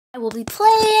I will be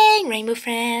playing Rainbow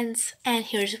Friends, and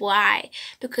here's why.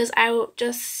 Because I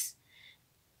just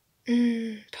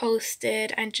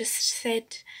posted and just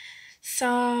said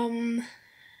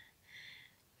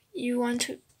you want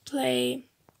to play,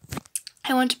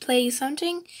 I want to play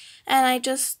something, and I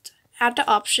just had the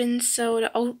options. So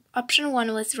the option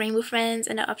 1 was Rainbow Friends,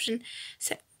 and the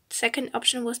second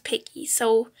option was Piggy.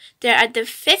 So they're at the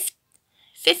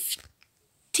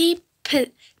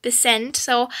 50%.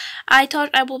 So I thought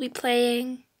I will be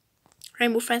playing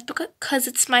Rainbow Friends because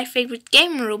it's my favorite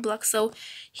game in Roblox. So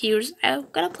I'm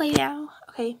gonna play now.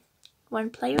 Okay,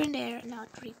 1 player in there, now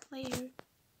 3 player.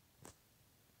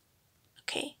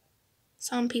 Okay,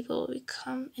 some people will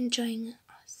come and join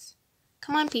us.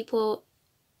 Come on, people,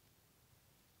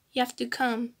 you have to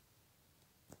come.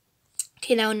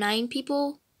 Okay, now 9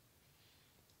 people.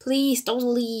 Please don't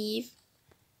leave.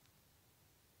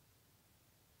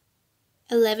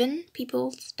 11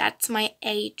 people. That's my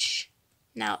age.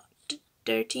 Now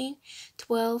 13,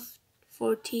 12,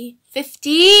 14, 50.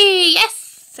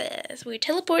 Yes, we're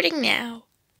teleporting now.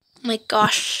 Oh my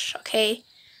gosh. Okay,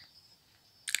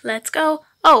 let's go.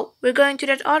 Oh, we're going to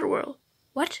that other world.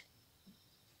 What?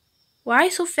 Why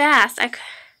so fast?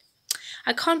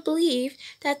 I can't believe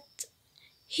that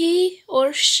he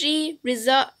or she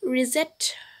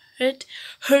reset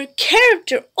her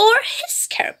character or his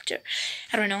character.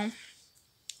 I don't know.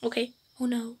 Okay. Oh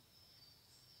no.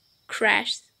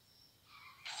 Crashed.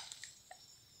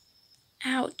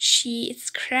 Ouchie,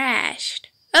 it's crashed.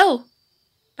 Oh,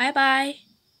 bye-bye.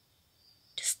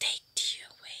 Just take you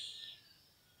away.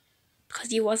 Because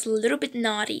he was a little bit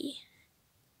naughty.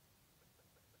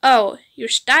 Oh, your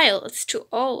style is too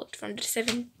old from the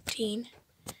 2017.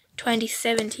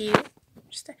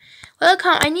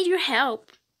 Welcome, I need your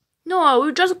help. No,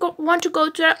 we just want to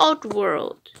go to that old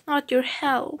world. Not your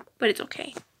help, but it's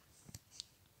okay.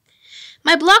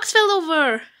 My blocks fell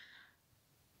over.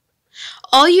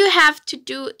 All you have to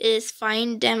do is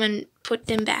find them and put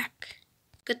them back.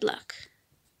 Good luck.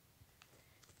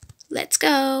 Let's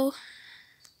go.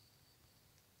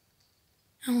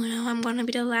 Oh no, I'm gonna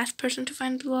be the last person to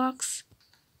find the blocks.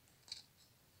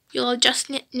 You'll just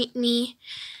need me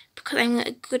because I'm a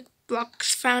good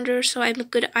blocks founder, so I'm a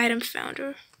good item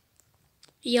founder.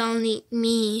 Y'all need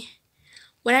me.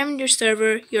 When I'm in your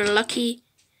server, you're lucky.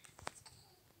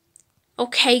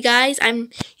 Okay, guys,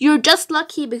 you're just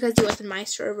lucky because you was in my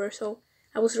server, so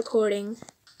I was recording.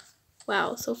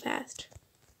 Wow, so fast.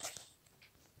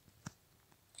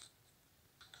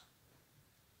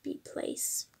 B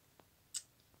place.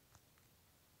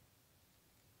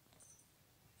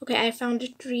 Okay, I found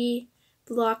the 3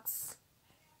 blocks.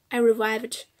 I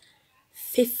revived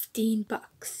 15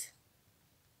 bucks.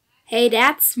 Hey,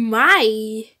 that's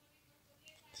my.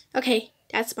 Okay,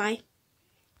 that's my.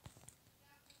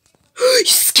 You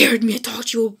scared me. I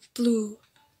thought you were blue.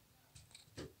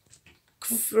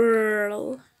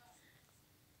 Girl.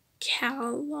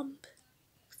 Callum.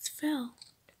 It's fell.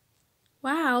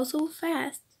 Wow, so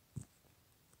fast.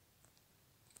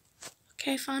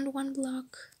 Okay, I found 1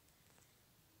 block.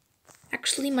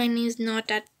 Actually, my name is not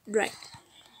that right.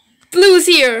 Blue's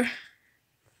here. You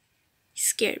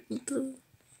scared me, Blue.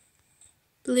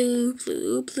 Blue,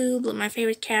 blue, blue, blue. My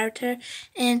favorite character.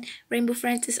 And Rainbow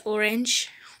Friends is orange.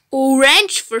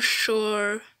 Orange for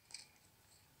sure.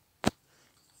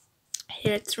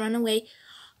 Here, let's run away.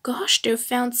 Gosh, they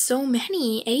found so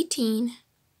many. 18.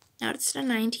 Now it's the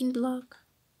 19 block.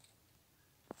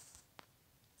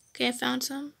 Okay, I found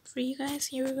some for you guys.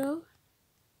 Here we go.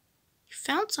 You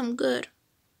found some good.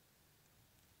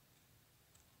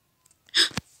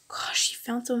 Gosh, you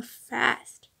found some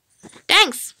fast.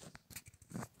 Thanks.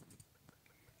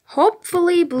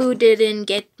 Hopefully, Blue didn't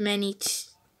get many.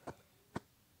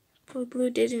 Blue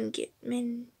didn't get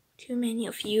too many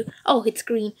of you. Oh, it's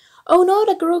green. Oh no,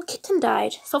 the girl kitten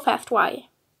died. So fast, why?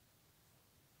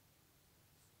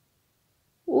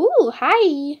 Ooh,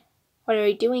 hi. What are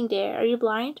you doing there? Are you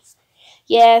blind?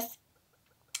 Yes.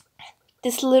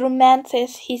 This little man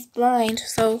says he's blind,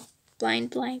 so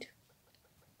blind.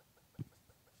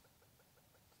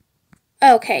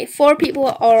 Okay, 4 people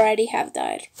already have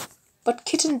died. But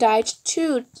Kitten died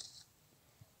too.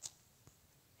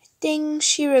 I think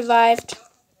she revived.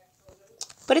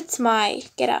 But it's my.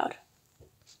 Get out.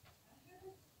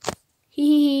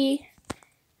 Hee.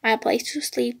 I have a place to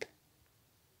sleep.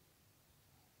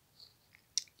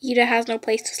 Ida has no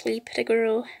place to sleep, the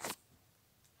girl.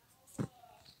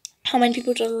 How many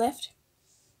people just left?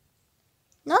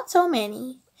 Not so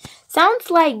many.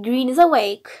 Sounds like Green is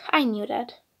awake. I knew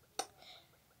that.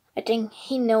 I think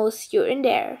he knows you're in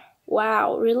there.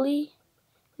 Wow, really?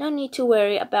 No need to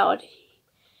worry about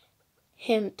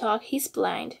him talk. He's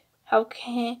blind. How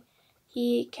can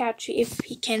he catch you if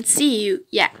he can't see you?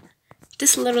 Yeah,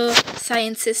 this little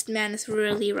scientist man is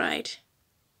really right.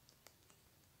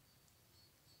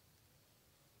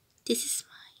 This is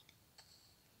mine.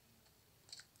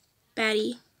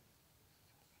 Batty.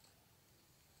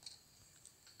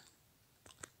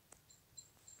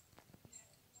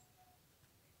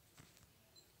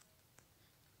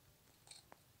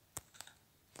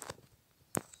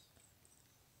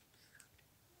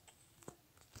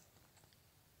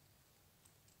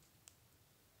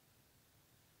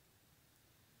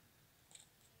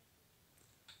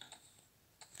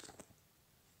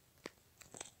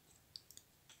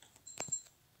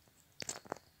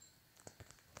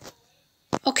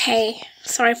 Okay,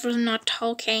 sorry for not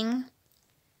talking.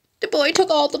 The boy took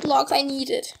all the blocks I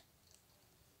needed.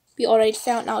 We already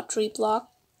found out 3 blocks.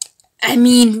 I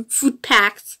mean, food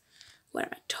packs. What am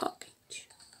I talking to?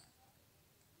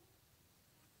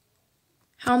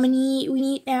 How many we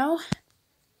need now?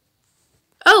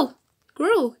 Oh,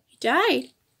 girl, you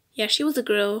died. Yeah, she was a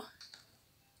girl.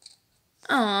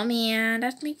 Oh man,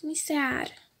 that makes me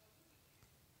sad.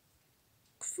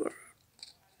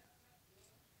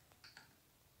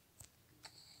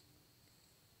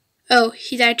 Oh,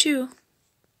 he died too.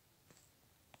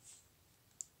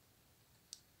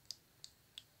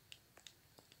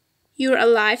 You're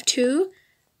alive too,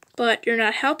 but you're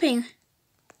not helping.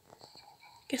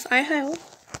 Guess I help.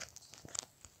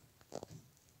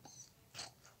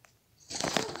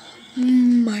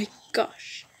 My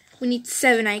gosh. We need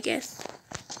 7, I guess.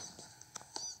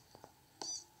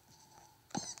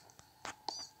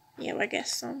 Yeah, I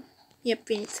guess so. Yep,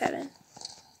 we need 7.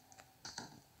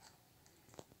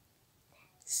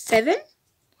 7?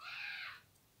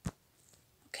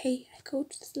 Okay, I go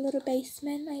to this little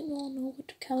basement. I don't know what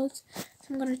to call it. So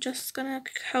I'm gonna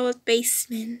call it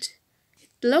basement. It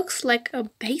looks like a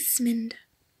basement.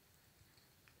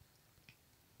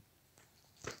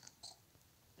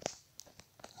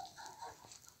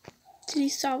 Did he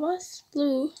saw us?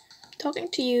 Blue, talking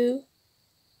to you.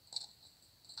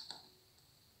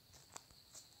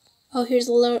 Oh, here's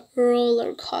a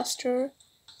roller coaster.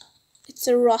 It's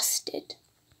a rusted.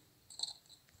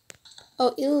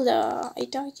 Oh, Ilda. I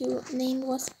thought your name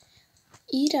was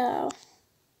Ida.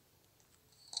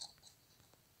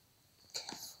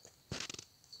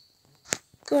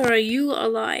 Girl, are you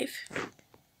alive?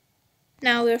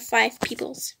 Now we're 5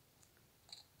 peoples.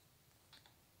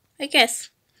 I guess.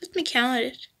 Let me count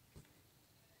it.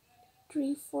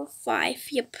 3, 4,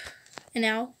 5. Yep. And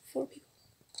now 4 people.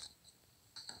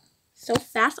 So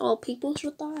fast, all people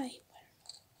should die.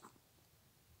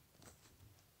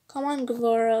 Come on,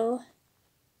 girl.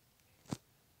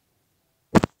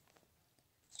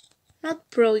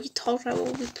 Not pro. You thought I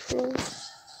will be pro.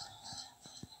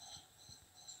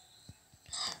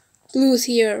 Blue's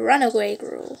here. Run away,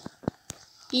 girl.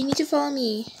 You need to follow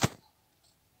me.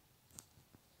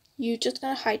 You just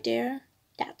gonna hide there?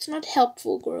 That's not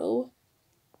helpful, girl.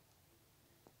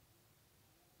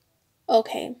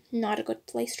 Okay, not a good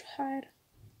place to hide.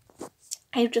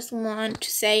 I just want to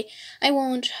say I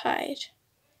won't hide.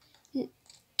 You're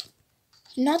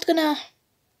not gonna...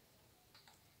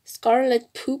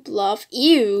 Scarlet poop love.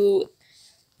 Ew.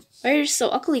 Why are you so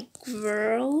ugly,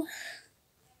 girl?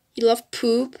 You love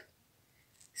poop?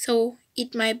 So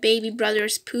eat my baby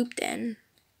brother's poop then.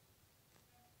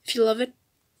 If you love it,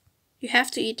 you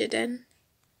have to eat it then.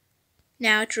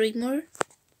 Now 3 more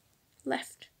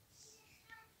left.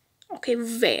 Okay,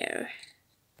 where?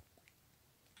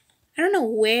 I don't know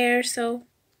where, so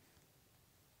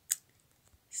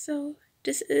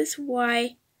this is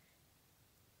why.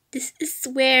 This is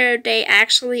where they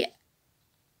actually.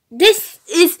 This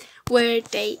is where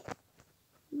they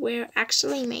were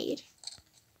actually made.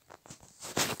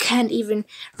 I can't even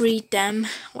read them.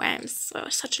 Why I'm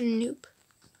such a noob.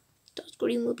 Thought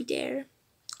Green will be there.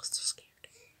 I was so scared.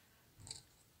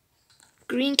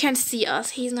 Green can't see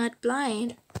us. He's not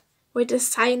blind. Wait, the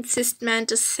scientist man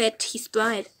just said he's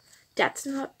blind. That's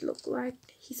not look like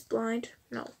he's blind.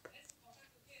 Nope.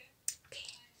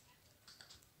 Okay.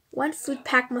 1 food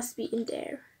pack must be in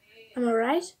there. Am I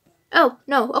right? Oh,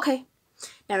 no. Okay.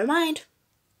 Never mind.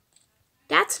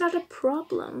 That's not a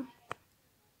problem.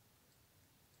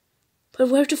 But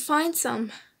where to find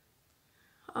some?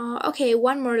 Okay,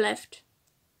 1 more left.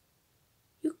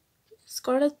 You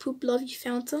Scarlet Poop Love, you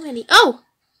found so many. Oh!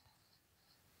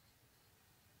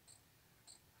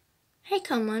 Hey,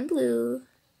 come on, Blue.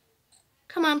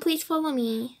 Come on, please follow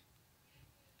me.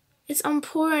 It's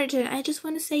important. I just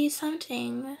want to say you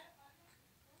something.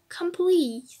 Come,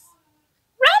 please.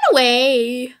 Run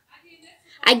away!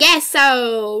 I guess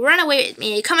so. Run away with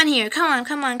me. Come on here. Come on,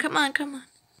 come on, come on, come on.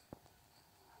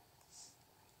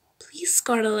 Please,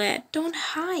 Scarlet, don't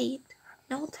hide.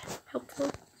 Not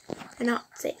helpful and not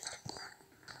safe.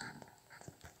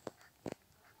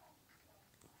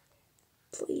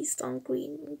 Please don't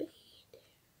green me.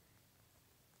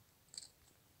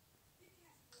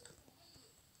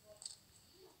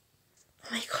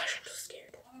 Oh my gosh, I'm so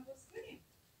scared.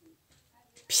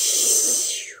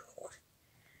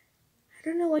 I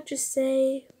don't know what to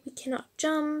say. We cannot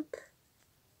jump.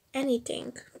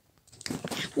 Anything.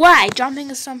 Why? Jumping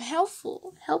is some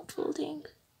helpful thing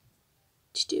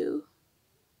to do.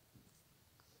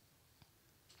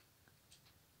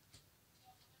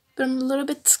 But I'm a little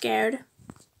bit scared.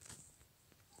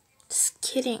 Just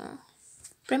kidding.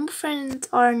 Rainbow friends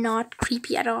are not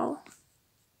creepy at all.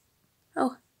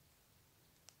 Oh.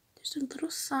 There's a little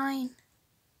sign.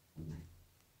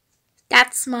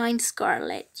 That's mine,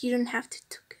 Scarlet. You don't have to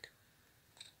take it.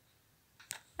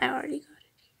 I already got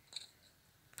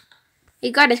it.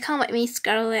 You got it. Come with me,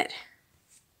 Scarlet.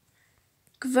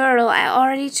 Squirrel, I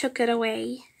already took it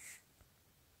away.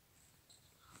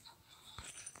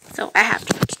 So I have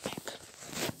to put it back.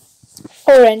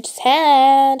 Orange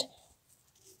hand.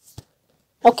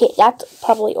 Okay, that's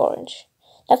probably orange.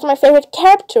 That's my favorite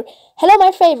character. Hello,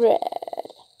 my favorite.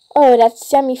 Oh,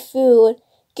 that's yummy food.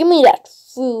 Give me that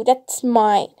food. That's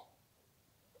mine.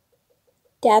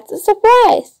 That's a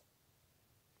surprise.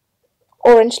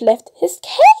 Orange left his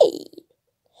cave.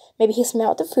 Maybe he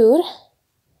smelled the food.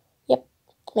 Yep,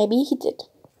 maybe he did.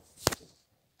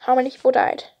 How many people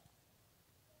died?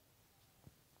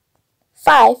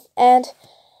 5, and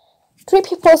 3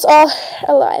 people are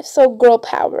alive. So girl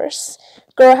powers.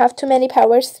 Girl have too many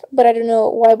powers, but I don't know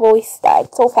why boys died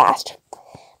so fast.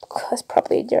 Because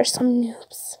probably there are some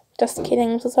noobs. Just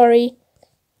kidding, I'm so sorry.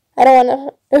 I don't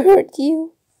want to hurt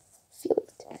you. Feel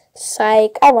it.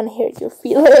 Psych, I want to hurt your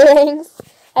feelings.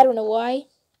 I don't know why.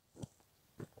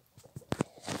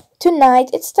 Tonight,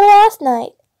 it's the last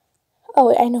night.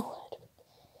 Oh, I know what.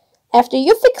 After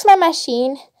you fix my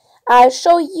machine, I'll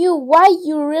show you why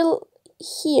you're real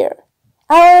here.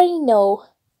 I already know.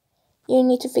 You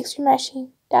need to fix your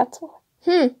machine. That's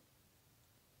why.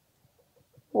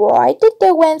 Why did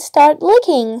the wind start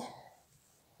leaking?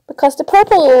 Because the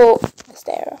purple is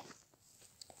there.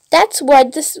 That's why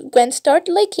this wind started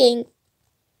leaking.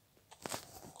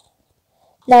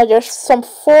 Now there's some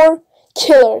 4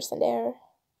 killers in there.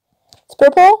 It's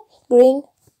purple, green,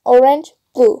 orange,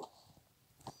 blue.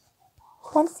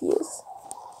 Confused.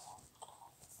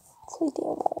 Sleeping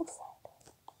on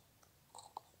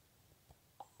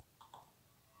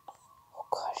oh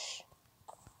gosh.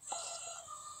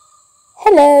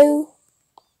 Hello.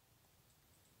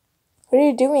 What are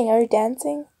you doing? Are you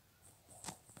dancing?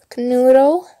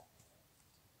 Canoodle.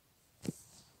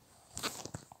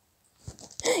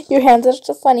 Your hands are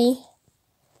so funny.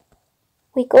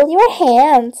 Wiggle your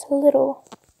hands a little.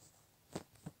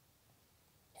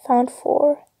 Found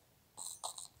 4.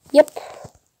 Yep.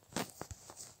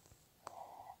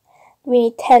 We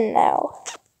need 10 now.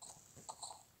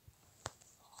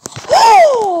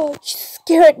 You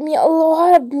scared me a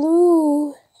lot,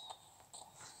 Blue.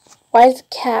 Why is a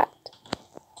cat?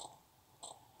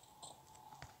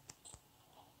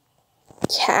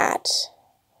 Cat.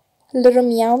 Little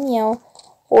meow meow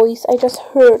voice I just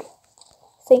heard.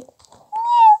 Think.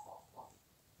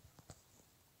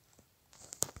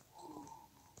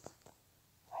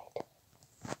 Right.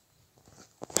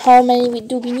 How many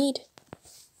do we need?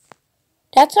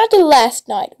 That's not the last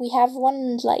night. We have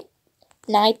one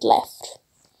night left.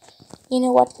 You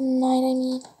know what night I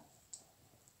mean?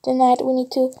 The night we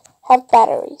need to have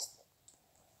batteries.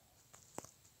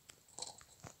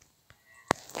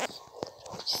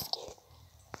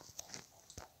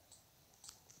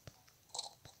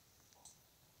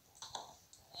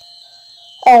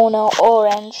 Oh no,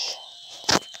 orange.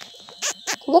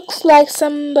 Looks like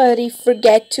somebody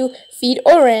forgot to feed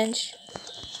orange.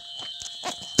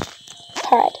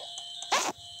 Hide.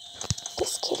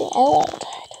 Just kidding, I won't hide.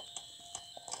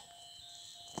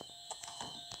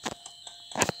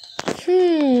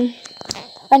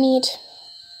 I need...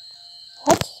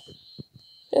 What?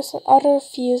 There's some other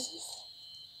fuses.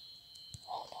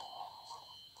 Oh no.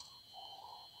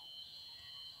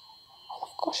 Oh my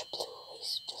gosh, Blue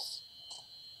is just...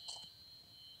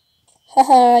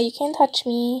 Haha, you can't touch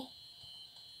me.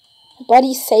 My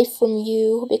body's safe from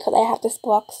you because I have this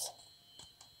box.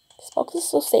 This box is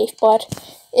so safe, but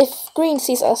if Green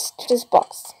sees us to this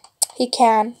box, he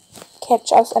can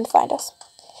catch us and find us.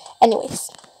 Anyways.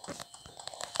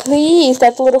 Please,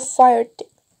 that little fire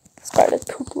Scarlet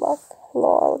poop love.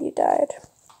 Lol, you died.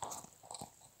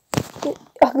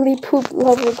 ugly poop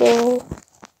lover girl.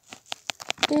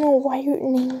 I don't know why your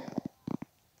name.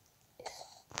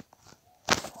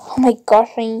 Oh my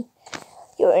gosh,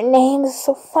 your name is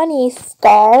so funny,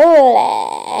 Scarlet.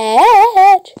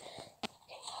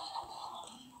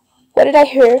 What did I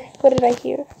hear? What did I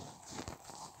hear?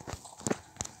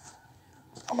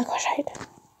 Oh my gosh,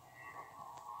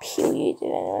 Pew, you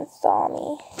didn't even saw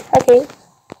me. Okay.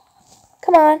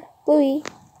 Come on, Bluey.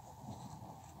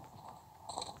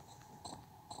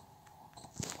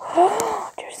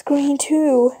 There's green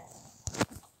too.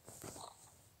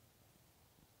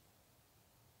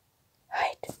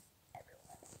 Right.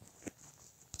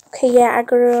 Okay, yeah,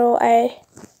 girl, I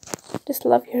just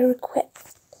love your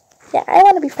request. Yeah, I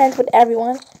want to be friends with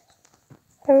everyone.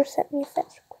 Whoever sent me a friend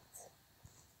request.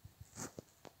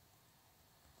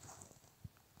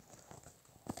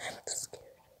 I'm so scared.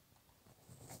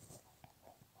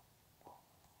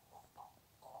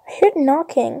 I heard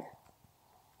knocking.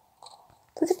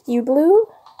 Was it you, Blue?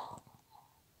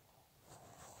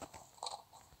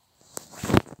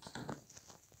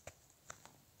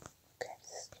 Okay, I'm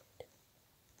so scared.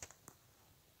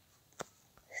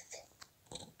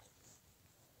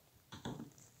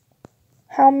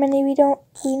 How many we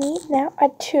need now?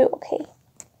 2, okay.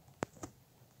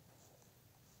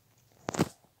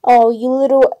 Oh, you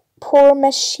little poor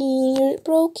machine, you're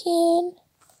broken.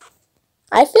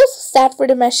 I feel so sad for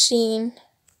the machine.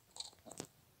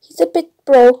 He's a bit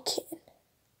broken.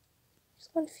 He's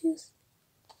confused.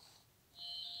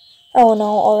 Oh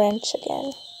no, orange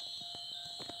again.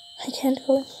 I can't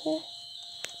go in here.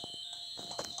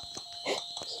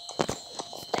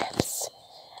 Steps.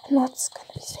 I'm not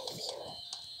gonna be safe here.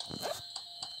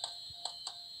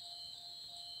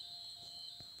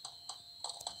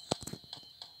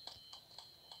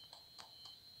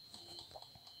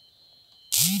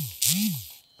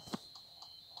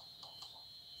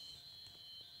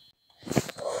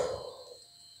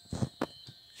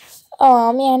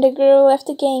 Oh man, the girl left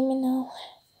the game, you know.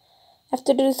 I have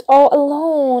to do this all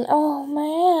alone. Oh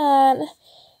man.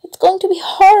 It's going to be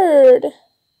hard.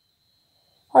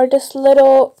 Or this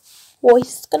little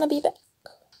voice is gonna be back.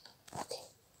 Okay.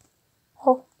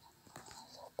 Oh.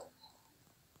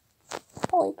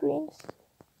 Oh, green.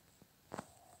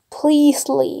 Please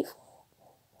leave.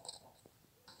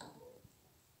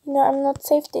 You know, I'm not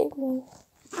safe there, green.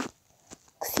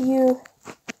 Cause you're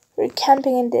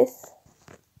camping in this.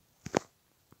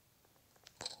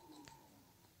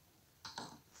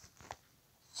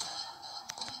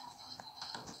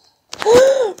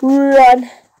 Run.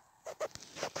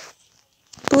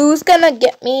 Blue's gonna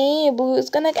get me.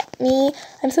 Blue's gonna get me.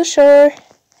 I'm so sure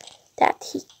that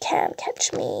he can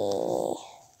catch me.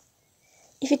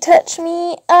 If you touch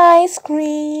me, I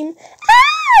scream. Ah!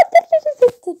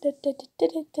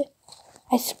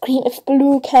 I scream if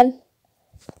Blue can.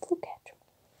 Blue catch me.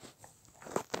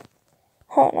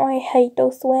 Oh no, I hate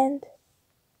those wind.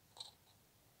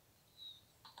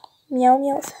 Meow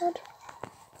meow sound.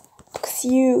 Cause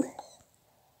you.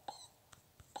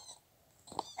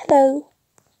 Hello.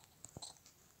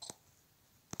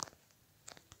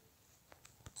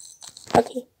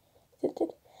 Okay.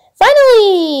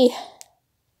 Finally!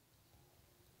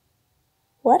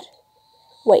 What?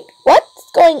 Wait,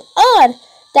 what's going on?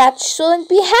 That shouldn't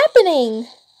be happening.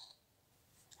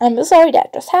 I'm sorry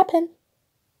that just happened.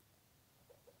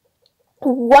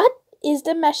 What is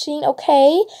the machine?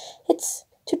 Okay, it's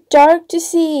too dark to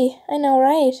see. I know,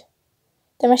 right?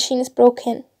 The machine is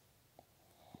broken.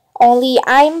 Only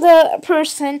I'm the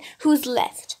person who's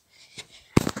left.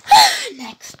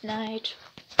 Next night.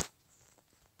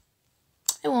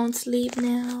 I won't sleep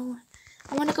now.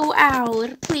 I want to go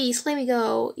out. Please, let me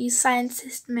go, you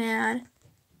scientist man.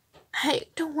 I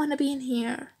don't want to be in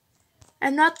here.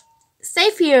 I'm not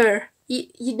safe here.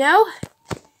 You know?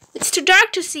 It's too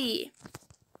dark to see.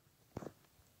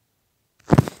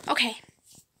 Okay,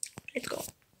 let's go.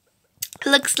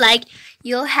 Looks like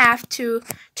you'll have to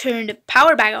turn the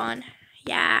power back on.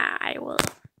 Yeah, I will.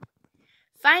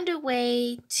 Find a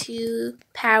way to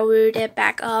power the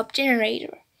backup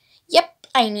generator. Yep,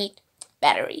 I need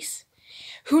batteries.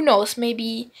 Who knows,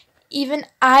 maybe even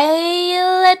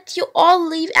I'll let you all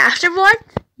leave afterward?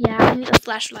 Yeah, I need a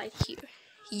flashlight here.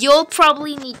 You'll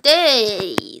probably need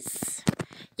this.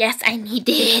 Yes, I need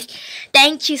it.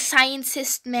 Thank you,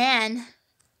 scientist man.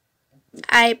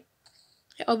 I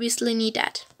obviously need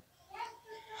that.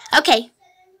 Okay.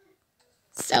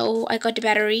 So, I got the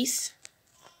batteries.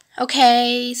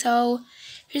 Okay, so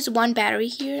here's one battery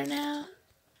here now.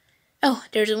 Oh,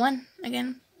 there's one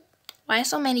again. Why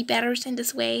so many batteries in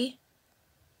this way?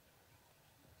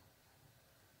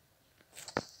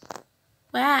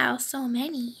 Wow, so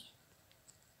many.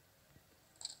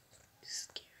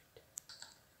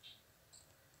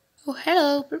 Oh,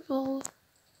 hello, purple.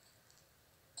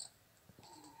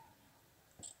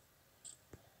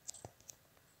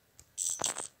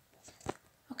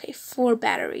 Okay, 4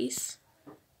 batteries.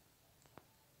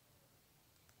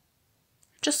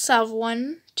 Just solve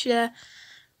one to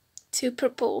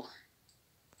purple.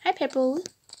 Hi, purple.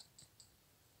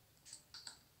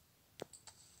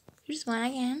 Here's one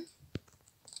again.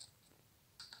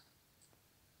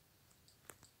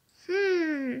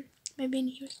 Maybe in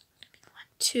here. 1,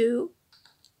 2.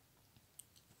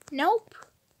 Nope.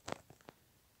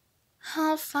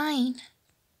 Oh, fine.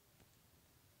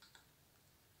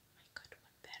 I got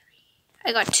 1 battery.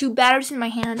 I got 2 batteries in my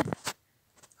hand.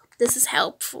 This is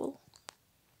helpful.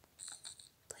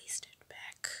 Placed it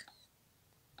back.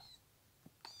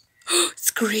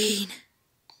 It's green.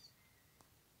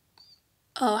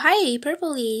 Oh, hi,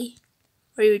 purpley.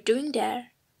 What are you doing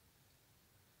there?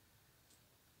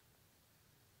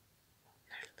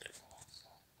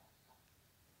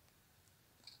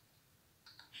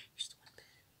 Just 1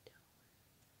 battery.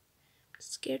 I'm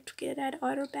scared to get that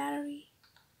other battery.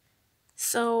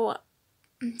 So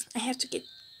I have to get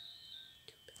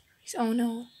 2 batteries. Oh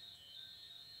no.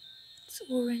 It's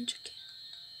orange again.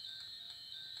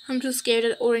 I'm too scared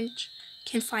that orange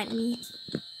can find me.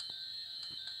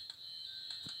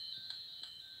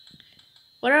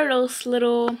 What are those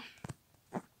little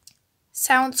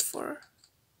sounds for?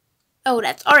 Oh,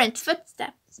 that's orange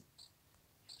footsteps.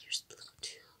 Here's blue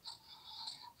too.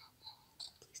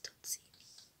 Please don't see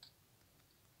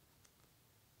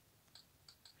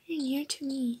me. You're near to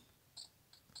me.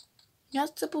 You're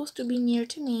not supposed to be near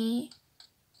to me.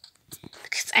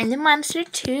 Because I'm the monster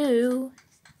too.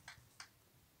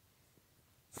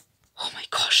 Oh my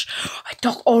gosh. I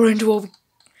thought orange will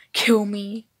kill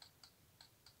me.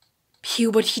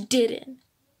 Pew, but he didn't.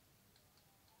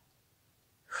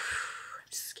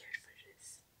 I'm scared for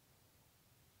this.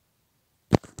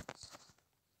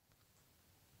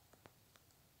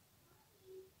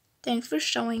 Thanks for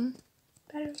showing.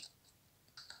 Battery.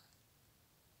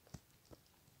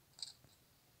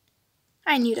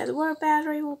 I knew that the water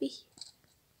battery will be here.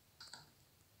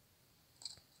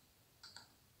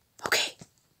 Okay.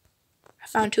 I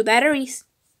found 2 batteries.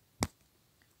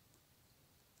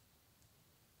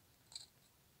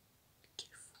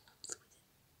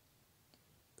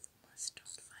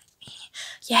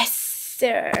 Yes,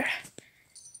 sir.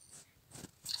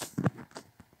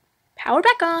 Power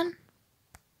back on.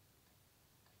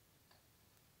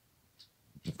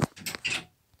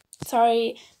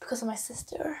 Sorry, because of my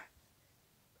sister.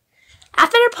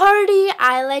 After the party,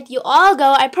 I let you all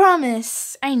go, I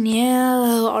promise. I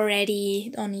know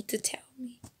already. Don't need to tell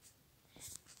me.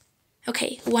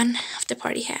 Okay, 1 of the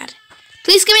party hat.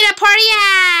 Please give me that party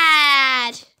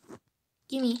hat!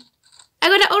 Gimme. I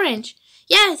got the orange.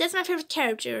 Yes, that's my favorite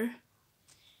character.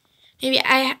 Maybe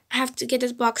I have to get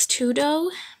this box too, though.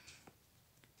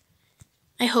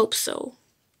 I hope so.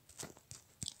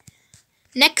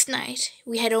 Next night,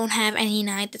 we don't have any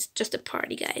night. That's just a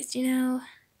party, guys, you know.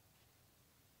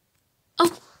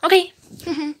 Oh, okay.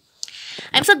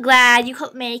 I'm so glad you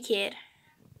could make it.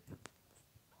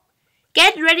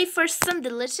 Get ready for some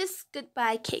delicious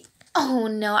goodbye cake. Oh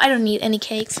no, I don't need any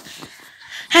cakes.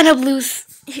 Hannah Blues.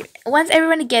 Once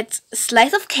everyone gets a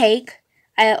slice of cake,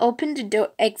 I'll open the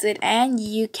door exit and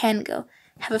you can go.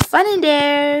 Have a fun in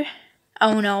there.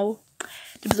 Oh no,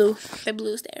 the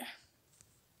blue's there.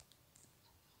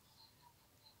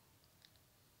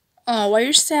 Oh, why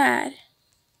you're sad?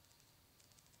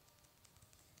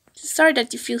 Sorry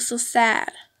that you feel so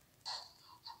sad.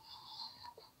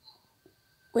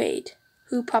 Wait,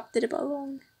 who popped the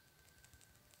balloon?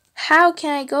 How can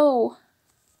I go?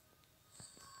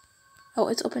 Oh,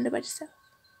 it's opened by itself.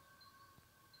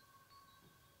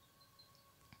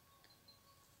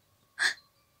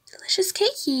 Delicious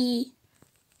cakey.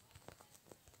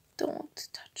 Don't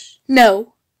touch.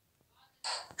 No.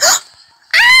 Ah!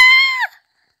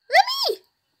 Let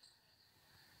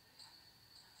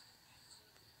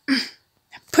me.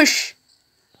 Push.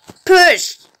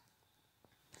 Push.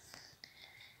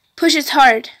 Push it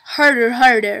hard. Harder,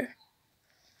 harder.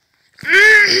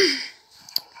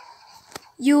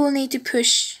 You will need to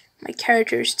push. My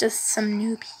character is just some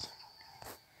newbie.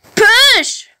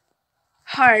 Push!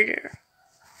 Harder.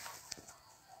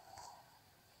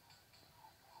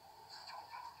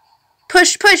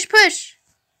 Push, push, push.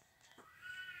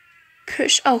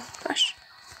 Push. Oh, gosh.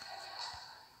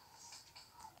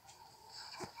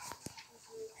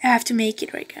 I have to make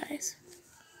it right, guys.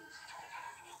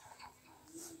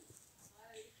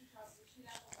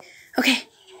 Okay.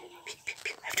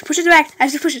 I have to push it back. I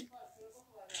have to push it.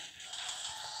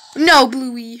 No,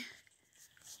 Bluey.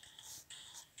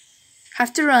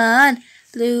 have to run.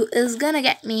 Blue is gonna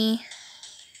get me.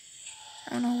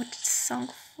 I don't know what this song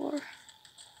for.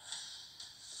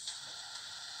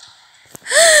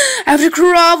 I have to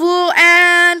grovel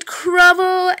and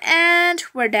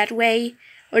we're that way.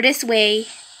 Or this way.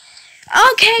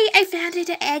 Okay, I found it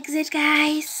to exit,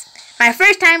 guys. My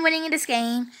first time winning in this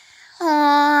game.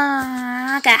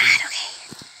 Oh, God, okay.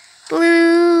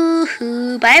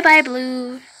 Blue, bye-bye,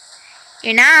 Blue.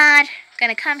 You're not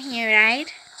gonna come here,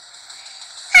 right?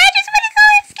 I just want to go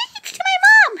escape to my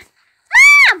mom.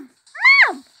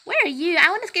 Mom, where are you? I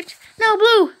want to escape. No,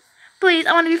 Blue, please,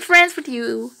 I want to be friends with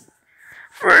you.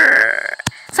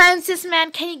 Scientist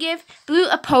man, can you give Blue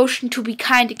a potion to be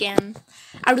kind again?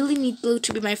 I really need Blue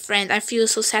to be my friend. I feel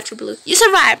so sad for Blue. You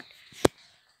survived.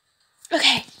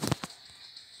 Okay.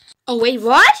 Oh, wait,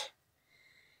 what?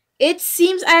 It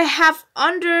seems I have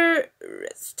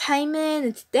underestimated.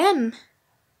 It's them.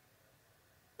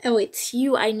 Oh, it's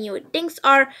you. I knew it. Things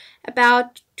are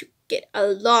about to get a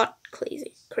lot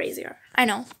crazier. I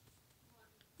know.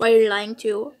 Why are you lying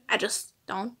to? I just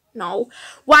don't know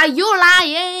why you're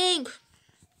lying.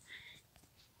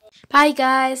 Bye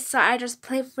guys, so I just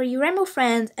played for you Rainbow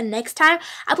Friends, and next time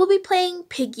I will be playing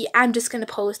Piggy. I'm just gonna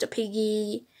post a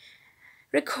Piggy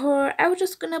record. I'm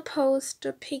just gonna post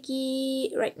a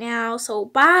Piggy right now, so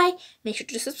bye. Make sure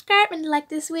to subscribe and like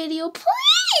this video,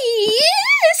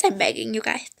 please. I'm begging you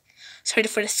guys. Sorry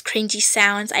for the cringy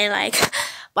sounds I like.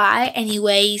 Bye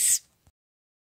anyways.